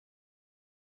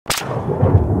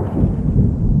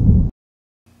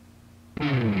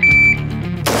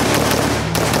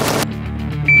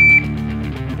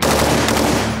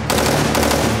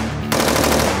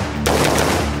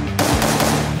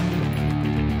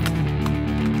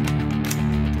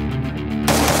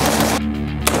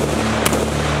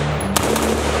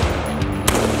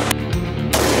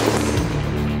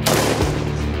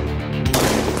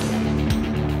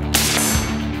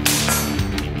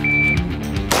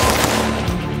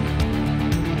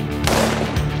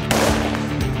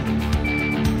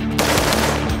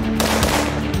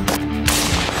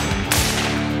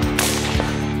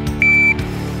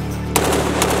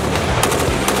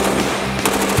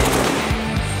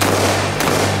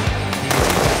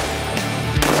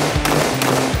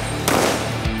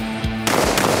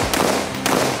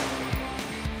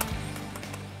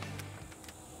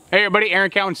Hey everybody, Aaron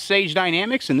Cowan, Sage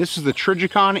Dynamics, and this is the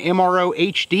Trijicon MRO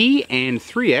HD and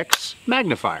 3X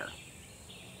Magnifier.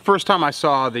 First time I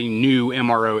saw the new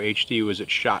MRO HD was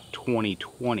at SHOT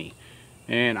 2020,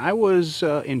 and I was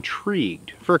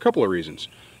intrigued for a couple of reasons.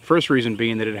 First reason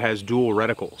being that it has dual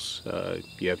reticles.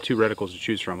 You have two reticles to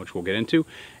choose from, which we'll get into,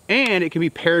 and it can be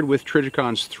paired with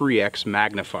Trijicon's 3X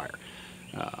Magnifier.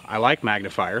 I like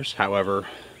magnifiers, however,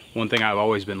 one thing I've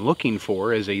always been looking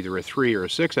for is either a 3 or a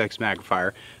 6X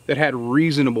magnifier that had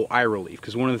reasonable eye relief,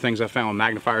 because one of the things I found with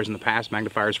magnifiers in the past,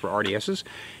 magnifiers for RDSs,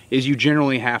 is you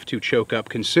generally have to choke up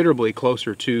considerably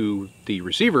closer to the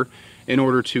receiver in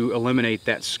order to eliminate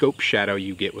that scope shadow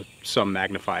you get with some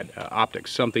magnified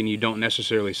optics, something you don't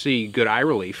necessarily see good eye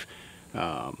relief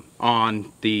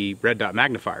on the red dot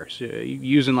magnifiers.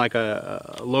 Using like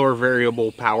a lower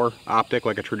variable power optic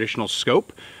like a traditional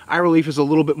scope, eye relief is a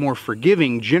little bit more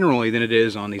forgiving generally than it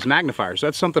is on these magnifiers.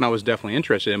 That's something I was definitely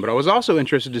interested in, but I was also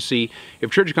interested to see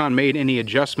if Trijicon made any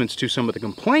adjustments to some of the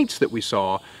complaints that we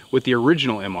saw with the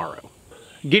original MRO.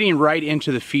 Getting right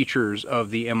into the features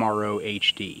of the MRO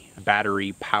HD,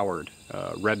 battery powered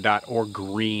red dot or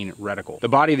green reticle. The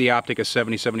body of the optic is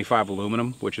 7075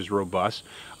 aluminum, which is robust.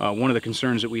 One of the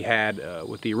concerns that we had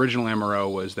with the original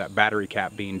MRO was that battery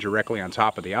cap being directly on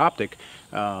top of the optic.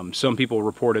 Some people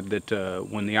reported that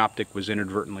when the optic was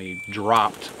inadvertently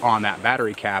dropped on that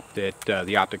battery cap that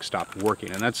the optic stopped working,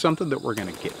 and that's something that we're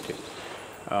going to get to.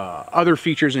 Other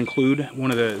features include one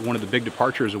of the big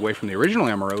departures away from the original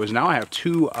MRO is now I have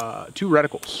two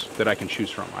reticles that I can choose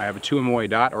from. I have a 2 MOA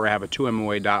dot, or I have a 2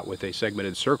 MOA dot with a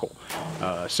segmented circle,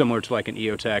 similar to like an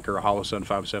EOTech or a Holosun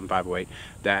 507 508.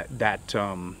 That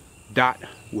dot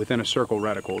within a circle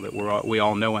reticle that we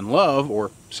all know and love,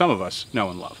 or some of us know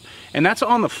and love. And that's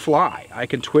on the fly. I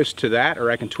can twist to that,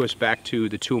 or I can twist back to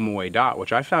the 2 MOA dot,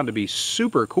 which I found to be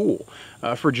super cool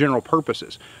for general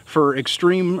purposes. For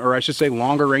extreme, or I should say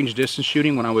longer range distance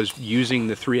shooting, when I was using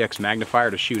the 3X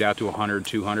magnifier to shoot out to 100,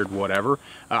 200, whatever,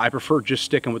 I prefer just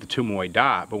sticking with the 2 MOA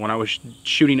dot. But when I was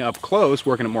shooting up close,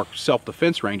 working at more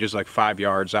self-defense ranges, like 5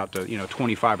 yards out to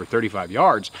 25 or 35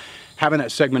 yards, having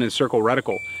that segmented circle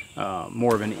reticle,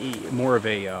 more of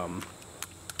a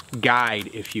guide,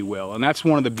 if you will. And that's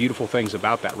one of the beautiful things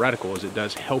about that reticle, is it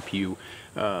does help you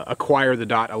acquire the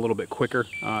dot a little bit quicker,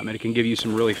 and it can give you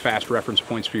some really fast reference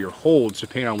points for your holds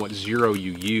depending on what zero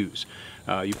you use.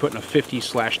 You put in a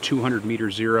 50/200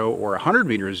 meter zero or 100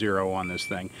 meter zero on this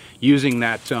thing, using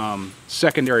that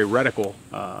secondary reticle,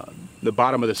 the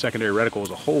bottom of the secondary reticle as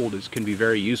a hold can be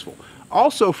very useful.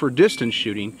 Also for distance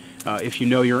shooting, if you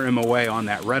know your MOA on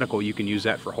that reticle, you can use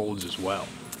that for holds as well.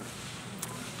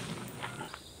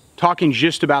 Talking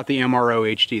just about the MRO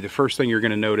HD, the first thing you're going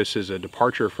to notice is a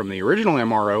departure from the original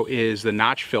MRO is the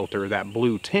notch filter. That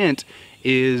blue tint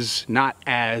is not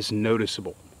as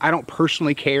noticeable. I don't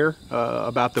personally care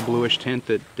about the bluish tint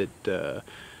that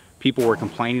people were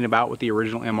complaining about with the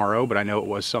original MRO, but I know it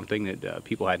was something that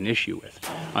people had an issue with.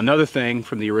 Another thing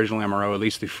from the original MRO, at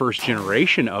least the first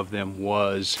generation of them,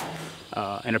 was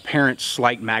an apparent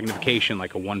slight magnification,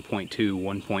 like a 1.2,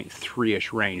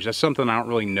 1.3-ish range. That's something I don't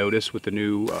really notice with the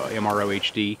new MRO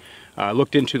HD. I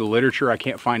looked into the literature. I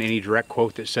can't find any direct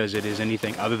quote that says it is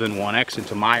anything other than 1X, and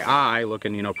to my eye,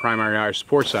 looking, primary eye or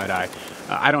support side eye,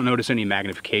 I don't notice any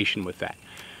magnification with that.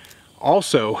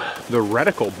 Also, the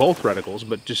reticle, both reticles,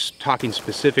 but just talking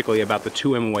specifically about the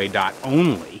 2 MOA dot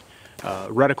only,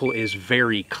 reticle is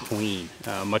very clean,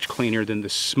 much cleaner than the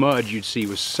smudge you'd see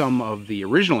with some of the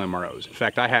original MROs. In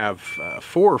fact, I have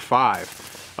 4 or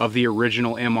 5 of the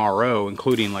original MRO,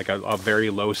 including like a very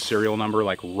low serial number,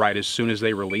 like right as soon as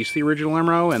they released the original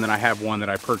MRO, and then I have one that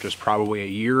I purchased probably a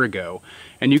year ago.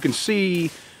 And you can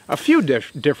see a few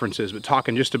differences, but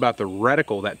talking just about the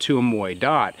reticle, that 2 MOA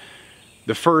dot,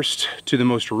 the first to the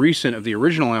most recent of the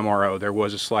original MRO, there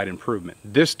was a slight improvement.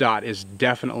 This dot is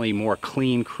definitely more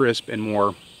clean, crisp, and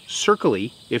more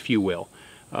circly, if you will,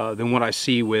 than what I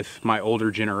see with my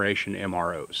older generation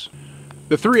MROs.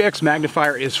 The 3X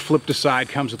Magnifier is flipped aside,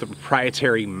 comes with a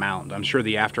proprietary mount. I'm sure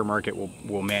the aftermarket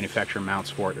will manufacture mounts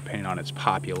for it depending on its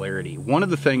popularity. One of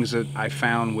the things that I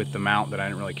found with the mount that I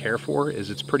didn't really care for is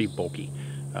it's pretty bulky.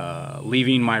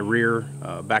 Leaving my rear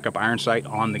backup iron sight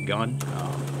on the gun.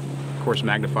 Of course,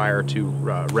 Magnifier to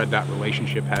red dot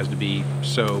relationship has to be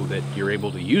so that you're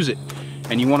able to use it.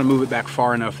 And you want to move it back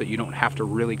far enough that you don't have to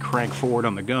really crank forward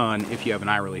on the gun if you have an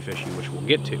eye relief issue, which we'll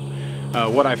get to.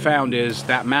 What I found is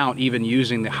that mount, even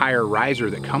using the higher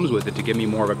riser that comes with it to give me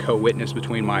more of a co-witness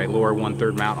between my lower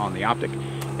 1/3 mount on the optic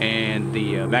and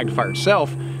the magnifier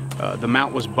itself, the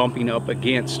mount was bumping up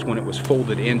against when it was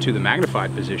folded into the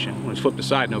magnified position. When it's flipped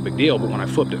aside, no big deal, but when I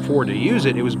flipped it forward to use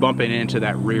it, it was bumping into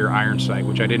that rear iron sight,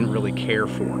 which I didn't really care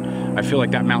for. I feel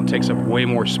like that mount takes up way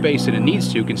more space than it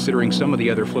needs to, considering some of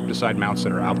the other flipped aside mounts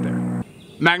that are out there.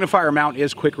 Magnifier mount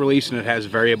is quick release and it has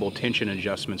variable tension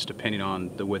adjustments depending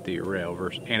on the width of your rail.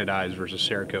 Versus anodized versus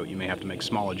Cerakote, you may have to make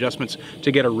small adjustments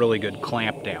to get a really good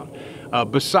clamp down.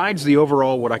 Besides the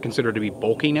overall, what I consider to be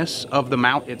bulkiness of the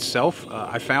mount itself,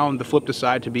 I found the flipped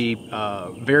aside to be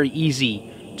very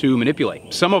easy to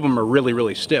manipulate. Some of them are really,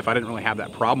 really stiff. I didn't really have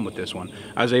that problem with this one.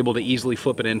 I was able to easily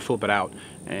flip it in, flip it out,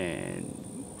 and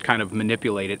kind of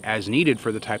manipulate it as needed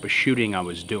for the type of shooting I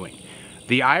was doing.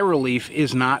 The eye relief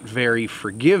is not very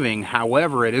forgiving.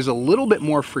 However, it is a little bit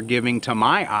more forgiving to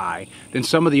my eye than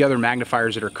some of the other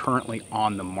magnifiers that are currently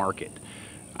on the market.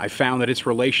 I found that its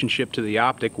relationship to the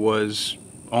optic was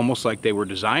almost like they were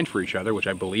designed for each other, which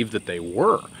I believe that they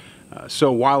were.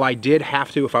 So while I did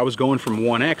have to, if I was going from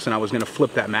 1X and I was going to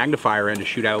flip that magnifier in to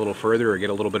shoot out a little further or get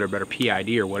a little bit of better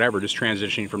PID or whatever, just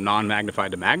transitioning from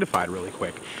non-magnified to magnified really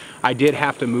quick, I did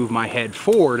have to move my head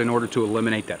forward in order to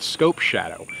eliminate that scope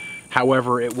shadow.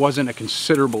 However, it wasn't a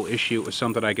considerable issue. It was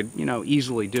something I could,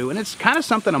 easily do. And it's kind of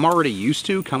something I'm already used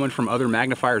to coming from other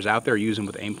magnifiers out there using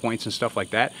with aim points and stuff like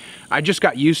that. I just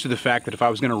got used to the fact that if I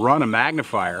was going to run a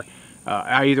magnifier,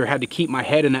 I either had to keep my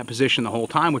head in that position the whole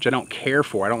time, which I don't care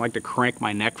for. I don't like to crank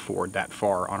my neck forward that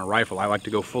far on a rifle. I like to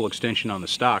go full extension on the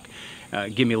stock,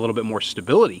 give me a little bit more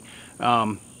stability.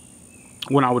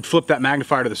 When I would flip that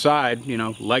magnifier to the side,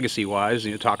 legacy-wise,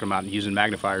 talking about using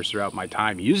magnifiers throughout my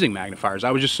time using magnifiers, I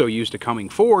was just so used to coming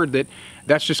forward that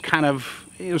that's just kind of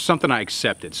something I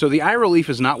accepted. So the eye relief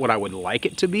is not what I would like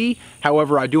it to be.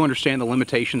 However, I do understand the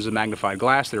limitations of magnified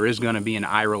glass. There is going to be an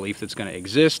eye relief that's going to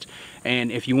exist.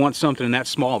 And if you want something in that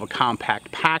small of a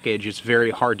compact package, it's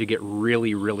very hard to get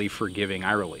really, really forgiving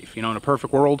eye relief. In a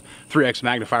perfect world, 3X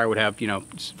magnifier would have,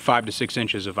 5 to 6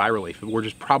 inches of eye relief. We're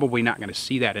just probably not going to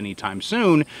see that anytime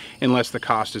soon unless the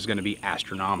cost is going to be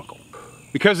astronomical.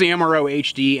 Because the MRO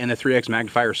HD and the 3X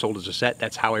magnifier sold as a set,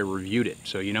 that's how I reviewed it.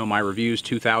 So my reviews,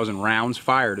 2,000 rounds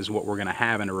fired is what we're going to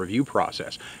have in a review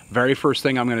process. Very first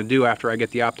thing I'm going to do after I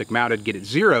get the optic mounted, get it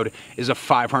zeroed, is a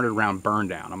 500 round burn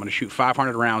down. I'm going to shoot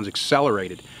 500 rounds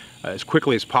accelerated as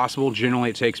quickly as possible.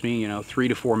 Generally it takes me 3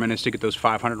 to 4 minutes to get those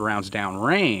 500 rounds down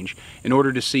range in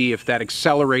order to see if that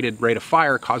accelerated rate of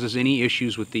fire causes any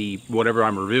issues with the whatever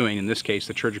I'm reviewing, in this case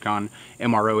the Trijicon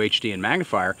MRO HD and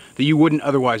magnifier, that you wouldn't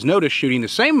otherwise notice shooting the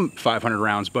same 500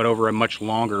 rounds but over a much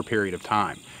longer period of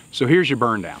time. So here's your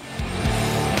burn down.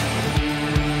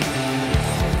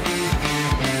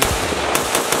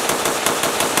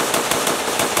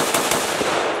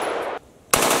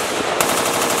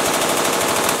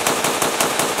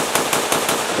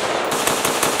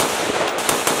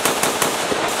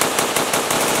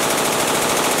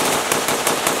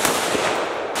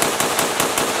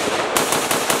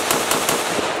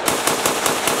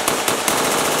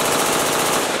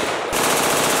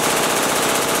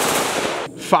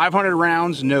 500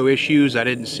 rounds, no issues. I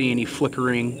didn't see any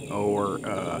flickering or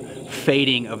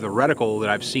fading of the reticle that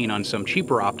I've seen on some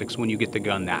cheaper optics when you get the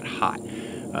gun that hot.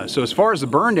 So as far as the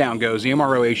burn down goes, the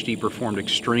MRO HD performed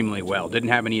extremely well. Didn't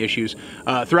have any issues.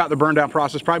 Throughout the burn down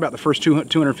process, probably about the first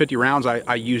 250 rounds,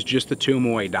 I used just the 2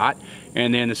 MOA dot.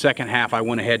 And then the second half, I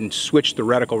went ahead and switched the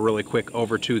reticle really quick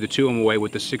over to the 2 MOA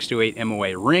with the 628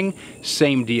 MOA ring.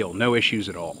 Same deal, no issues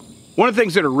at all. One of the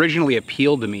things that originally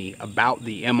appealed to me about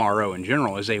the MRO in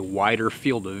general is a wider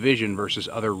field of vision versus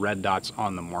other red dots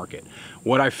on the market.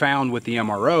 What I found with the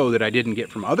MRO that I didn't get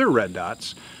from other red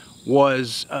dots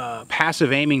was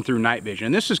passive aiming through night vision.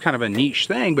 And this is kind of a niche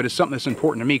thing, but it's something that's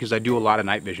important to me because I do a lot of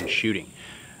night vision shooting.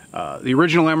 The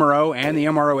original MRO and the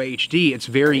MRO HD, it's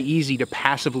very easy to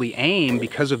passively aim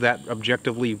because of that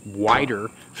objectively wider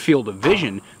field of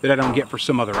vision that I don't get for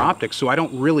some other optics. So I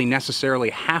don't really necessarily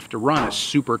have to run a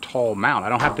super tall mount. I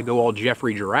don't have to go all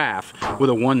Jeffrey Giraffe with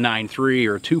a 1.93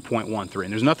 or a 2.13.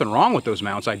 And there's nothing wrong with those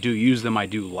mounts. I do use them. I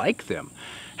do like them.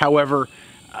 However,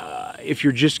 if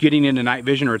you're just getting into night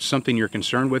vision, or it's something you're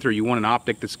concerned with, or you want an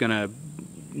optic that's going to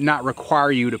not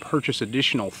require you to purchase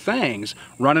additional things,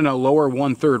 running a lower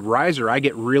 1/3 riser, I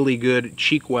get really good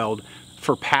cheek weld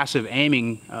for passive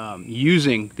aiming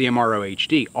using the MRO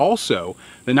HD. Also,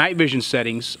 the night vision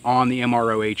settings on the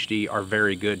MRO HD are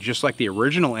very good, just like the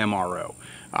original MRO.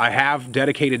 I have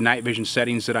dedicated night vision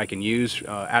settings that I can use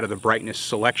out of the brightness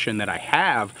selection that I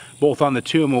have, both on the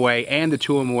 2 MOA and the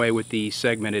 2 MOA with the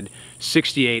segmented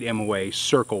 68 MOA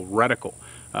circle reticle.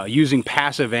 Using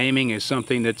passive aiming is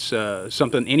something that's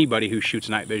something anybody who shoots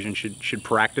night vision should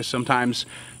practice. Sometimes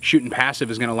shooting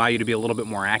passive is going to allow you to be a little bit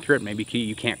more accurate. Maybe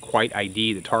you can't quite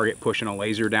ID the target pushing a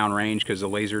laser down range because the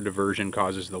laser diversion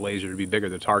causes the laser to be bigger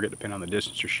than the target depending on the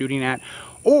distance you're shooting at.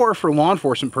 Or for law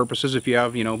enforcement purposes, if you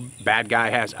have, bad guy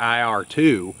has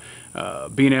IR2,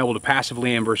 being able to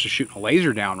passively aim versus shooting a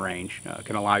laser down range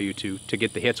can allow you to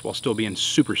get the hits while still being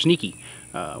super sneaky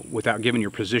without giving your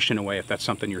position away if that's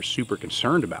something you're super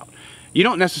concerned about. You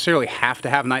don't necessarily have to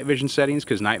have night vision settings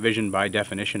because night vision by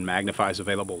definition magnifies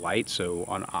available light. So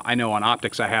I know on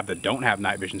optics I have that don't have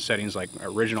night vision settings, like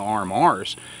original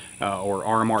RMRs or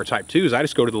RMR type 2s. I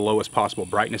just go to the lowest possible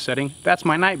brightness setting. That's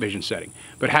my night vision setting.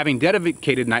 But having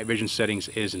dedicated night vision settings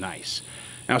is nice.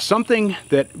 Now, something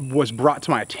that was brought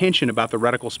to my attention about the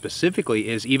reticle specifically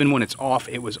is even when it's off,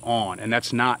 it was on, and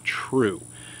that's not true.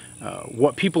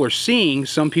 What people are seeing,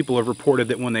 some people have reported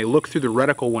that when they look through the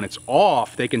reticle when it's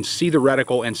off, they can see the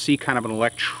reticle and see kind of an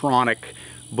electronic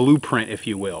blueprint, if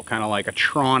you will, kind of like a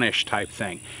Tron-ish type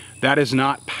thing. That is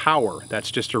not power. That's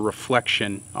just a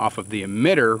reflection off of the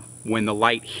emitter when the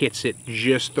light hits it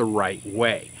just the right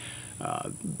way.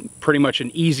 Pretty much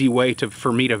an easy way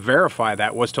for me to verify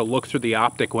that was to look through the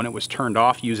optic when it was turned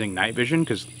off using night vision,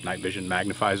 because night vision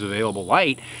magnifies available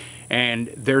light,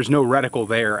 and there's no reticle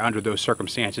there under those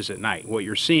circumstances at night. What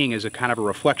you're seeing is a kind of a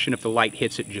reflection if the light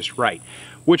hits it just right,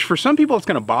 which for some people it's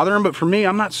going to bother them, but for me,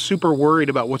 I'm not super worried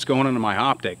about what's going on in my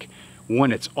optic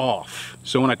when it's off.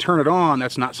 So when I turn it on,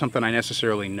 that's not something I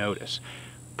necessarily notice.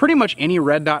 Pretty much any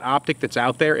red dot optic that's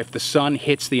out there, if the sun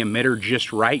hits the emitter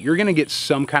just right, you're going to get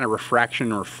some kind of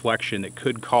refraction or reflection that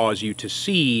could cause you to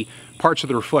see parts of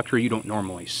the reflector you don't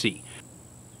normally see.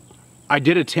 I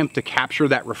did attempt to capture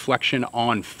that reflection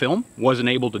on film, wasn't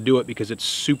able to do it because it's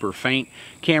super faint.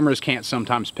 Cameras can't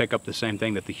sometimes pick up the same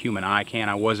thing that the human eye can.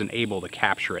 I wasn't able to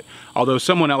capture it. Although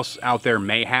someone else out there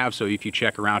may have, so if you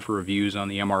check around for reviews on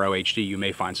the MRO HD, you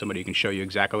may find somebody who can show you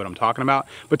exactly what I'm talking about.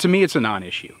 But to me, it's a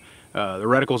non-issue. The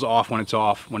reticle's off when it's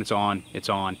off. When it's on, it's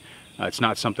on. It's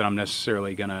not something I'm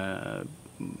necessarily gonna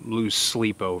lose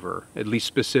sleep over, at least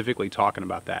specifically talking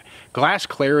about that. Glass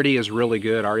clarity is really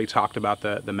good. I already talked about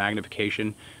the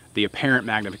magnification, the apparent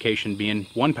magnification being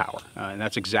 1 power, and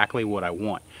that's exactly what I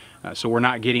want. So we're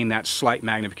not getting that slight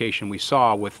magnification we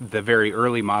saw with the very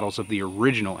early models of the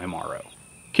original MRO.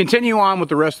 Continue on with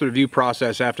the rest of the review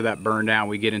process. After that burn down,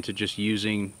 we get into just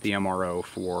using the MRO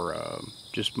for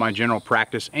just my general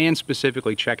practice and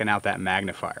specifically checking out that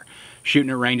magnifier. Shooting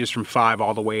at ranges from 5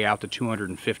 all the way out to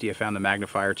 250, I found the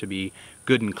magnifier to be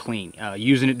good and clean.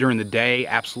 Using it during the day,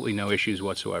 absolutely no issues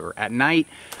whatsoever. At night,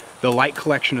 the light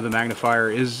collection of the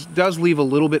magnifier does leave a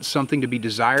little bit something to be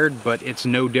desired, but it's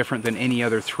no different than any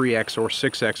other 3x or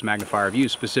 6x magnifier I've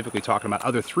used, specifically talking about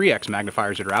other 3x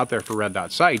magnifiers that are out there for red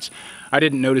dot sights. I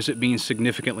didn't notice it being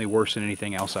significantly worse than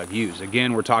anything else I've used.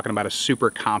 Again, we're talking about a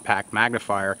super compact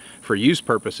magnifier for use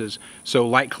purposes, so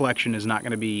light collection is not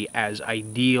going to be as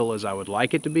ideal as I would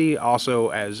like it to be. Also,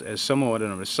 as somewhat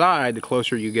of an aside, the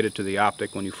closer you get it to the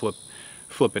optic when you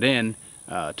flip it in,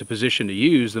 to position to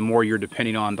use, the more you're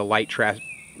depending on the light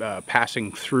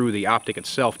passing through the optic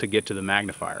itself to get to the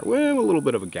magnifier. Well, a little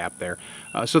bit of a gap there.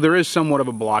 So there is somewhat of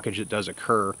a blockage that does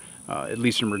occur, at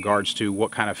least in regards to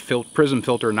what kind of prism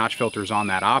filter, notch filters on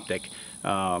that optic,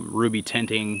 ruby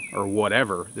tinting or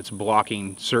whatever, that's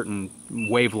blocking certain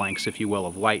wavelengths, if you will,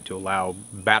 of light to allow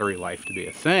battery life to be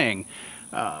a thing.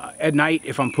 At night,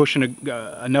 if I'm pushing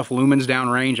enough lumens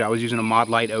downrange, I was using a Mod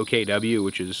Light OKW,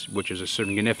 which is a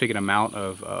significant amount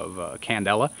of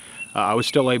candela. I was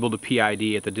still able to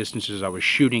PID at the distances I was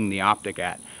shooting the optic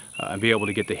at and be able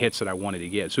to get the hits that I wanted to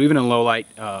get. So even in low light,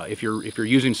 if you're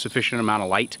using sufficient amount of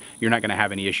light, you're not going to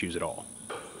have any issues at all.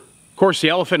 Of course, the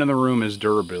elephant in the room is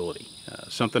durability.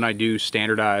 Something I do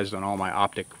standardized on all my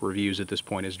optic reviews at this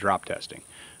point is drop testing.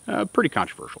 Pretty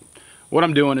controversial. What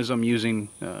I'm doing is I'm using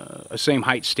a same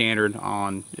height standard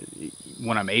on,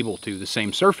 when I'm able to, the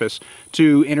same surface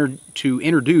to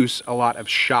introduce a lot of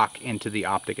shock into the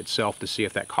optic itself to see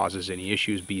if that causes any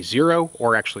issues, be zero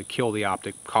or actually kill the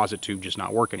optic, cause it to just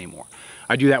not work anymore.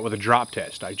 I do that with a drop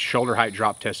test. I shoulder height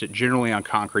drop test it generally on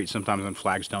concrete, sometimes on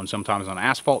flagstone, sometimes on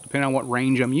asphalt, depending on what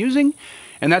range I'm using.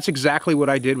 And that's exactly what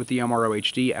I did with the MRO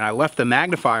HD, and I left the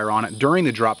magnifier on it during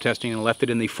the drop testing and left it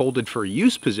in the folded for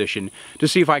use position to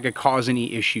see if I could cause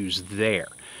any issues there.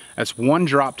 That's one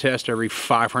drop test every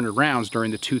 500 rounds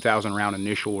during the 2,000 round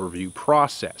initial review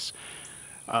process.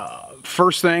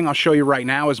 First thing I'll show you right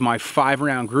now is my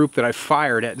 5-round group that I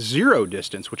fired at zero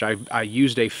distance, which I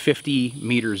used a 50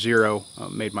 meter zero,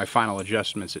 made my final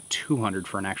adjustments at 200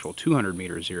 for an actual 200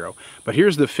 meter zero. But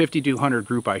here's the 5200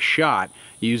 group I shot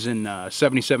using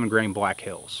 77 grain Black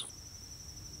Hills.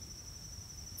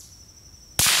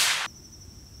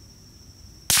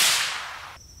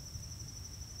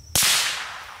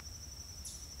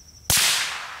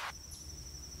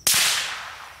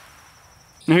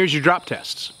 Now here's your drop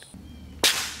tests.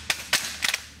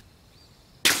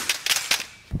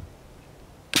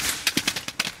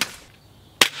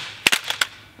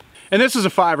 And this is a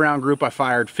 5-round group I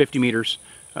fired 50 meters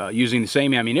using the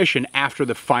same ammunition after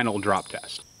the final drop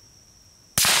test.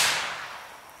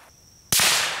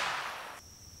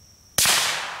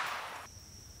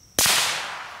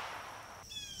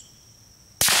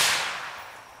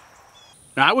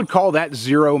 Now I would call that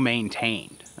zero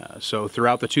maintained. So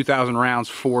throughout the 2,000 rounds,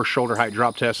 4 shoulder height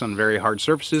drop tests on very hard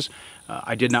surfaces,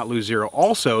 I did not lose zero.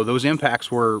 Also, those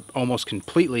impacts were almost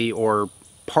completely or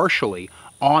partially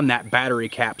on that battery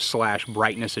cap /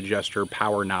 brightness adjuster,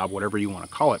 power knob, whatever you want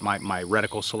to call it, my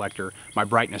reticle selector, my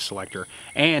brightness selector,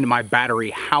 and my battery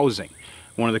housing.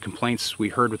 One of the complaints we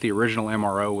heard with the original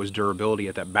MRO was durability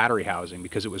at that battery housing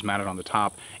because it was mounted on the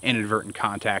top, inadvertent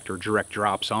contact or direct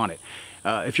drops on it.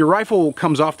 If your rifle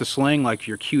comes off the sling, like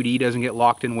your QD doesn't get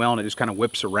locked in well and it just kind of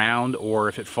whips around, or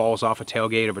if it falls off a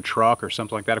tailgate of a truck or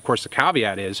something like that, of course the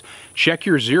caveat is check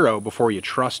your zero before you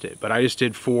trust it. But I just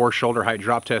did 4 shoulder height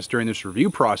drop tests during this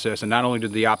review process, and not only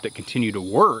did the optic continue to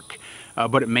work,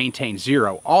 but it maintained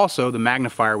zero. Also, the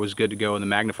magnifier was good to go, and the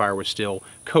magnifier was still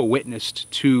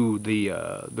co-witnessed to the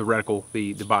reticle,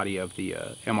 the body of the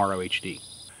MRO HD.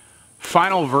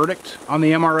 Final verdict on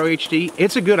the MRO HD,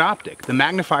 it's a good optic. The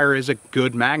magnifier is a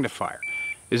good magnifier.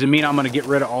 Does it mean I'm going to get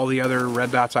rid of all the other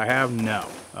red dots I have? No.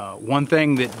 One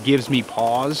thing that gives me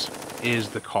pause is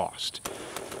the cost.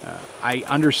 I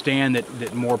understand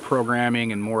that more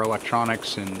programming and more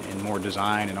electronics and more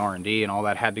design and R&D and all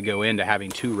that had to go into having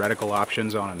 2 reticle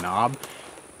options on a knob,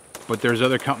 but there's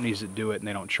other companies that do it and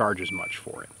they don't charge as much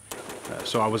for it.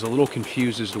 So I was a little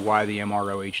confused as to why the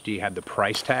MRO HD had the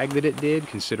price tag that it did,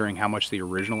 considering how much the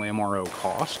original MRO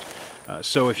cost.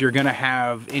 So if you're going to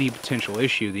have any potential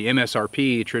issue, the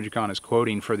MSRP Trijicon is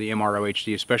quoting for the MRO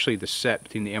HD, especially the set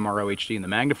between the MRO HD and the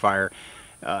magnifier,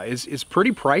 is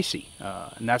pretty pricey.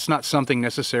 And that's not something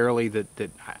necessarily that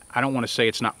I don't want to say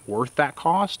it's not worth that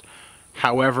cost.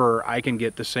 However, I can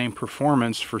get the same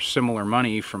performance for similar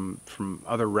money from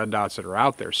other red dots that are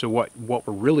out there. So what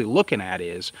we're really looking at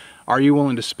is, are you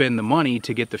willing to spend the money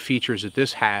to get the features that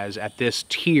this has at this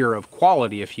tier of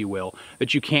quality, if you will,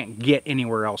 that you can't get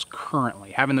anywhere else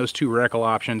currently? Having those 2 reticle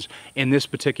options in this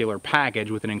particular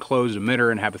package with an enclosed emitter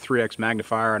and have a 3x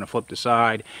magnifier and a flip to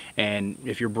side, and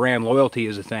if your brand loyalty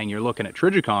is a thing, you're looking at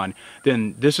Trijicon,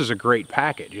 then this is a great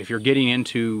package. If you're getting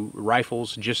into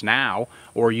rifles just now,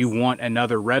 or you want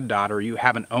another red dot, or you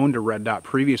haven't owned a red dot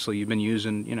previously, you've been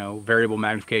using, you know, variable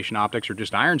magnification optics or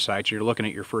just iron sights, you're looking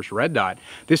at your first red dot,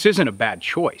 this isn't a bad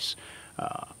choice.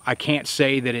 I can't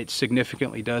say that it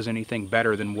significantly does anything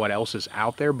better than what else is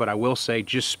out there, but I will say,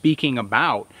 just speaking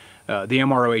about the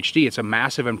MRO HD, it's a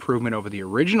massive improvement over the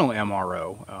original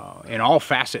MRO in all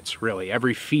facets, really.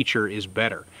 Every feature is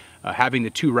better. Having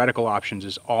the 2 reticle options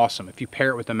is awesome. If you pair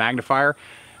it with the magnifier,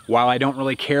 while I don't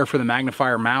really care for the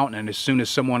magnifier mount, and as soon as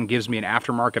someone gives me an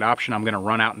aftermarket option, I'm going to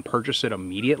run out and purchase it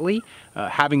immediately,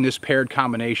 having this paired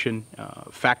combination,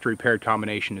 factory paired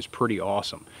combination, is pretty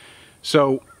awesome.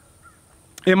 So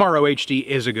MRO HD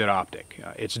is a good optic.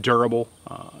 It's durable,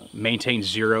 maintains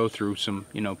zero through some,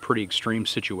 you know, pretty extreme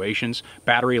situations.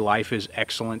 Battery life is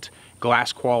excellent.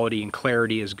 Glass quality and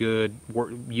clarity is good.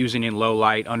 We're using in low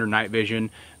light, under night vision.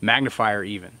 Magnifier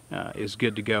even is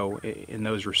good to go in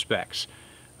those respects.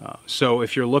 So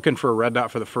if you're looking for a red dot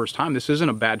for the first time, this isn't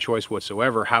a bad choice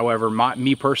whatsoever. However,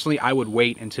 me personally, I would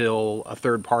wait until a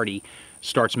third party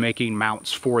starts making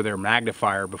mounts for their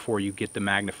magnifier before you get the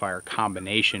magnifier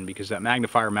combination, because that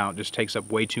magnifier mount just takes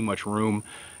up way too much room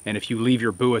And if you leave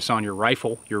your buis on your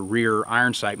rifle, your rear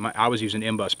iron sight, I was using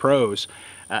MBUS Pros,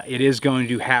 it is going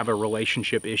to have a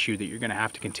relationship issue that you're going to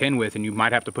have to contend with, and you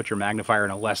might have to put your magnifier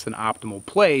in a less than optimal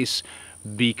place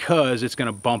because it's going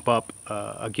to bump up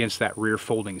against that rear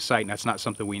folding sight, and that's not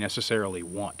something we necessarily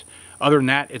want. Other than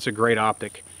that, it's a great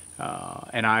optic,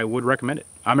 and I would recommend it.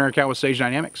 I'm Aaron Cal with Sage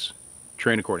Dynamics.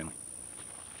 Train accordingly.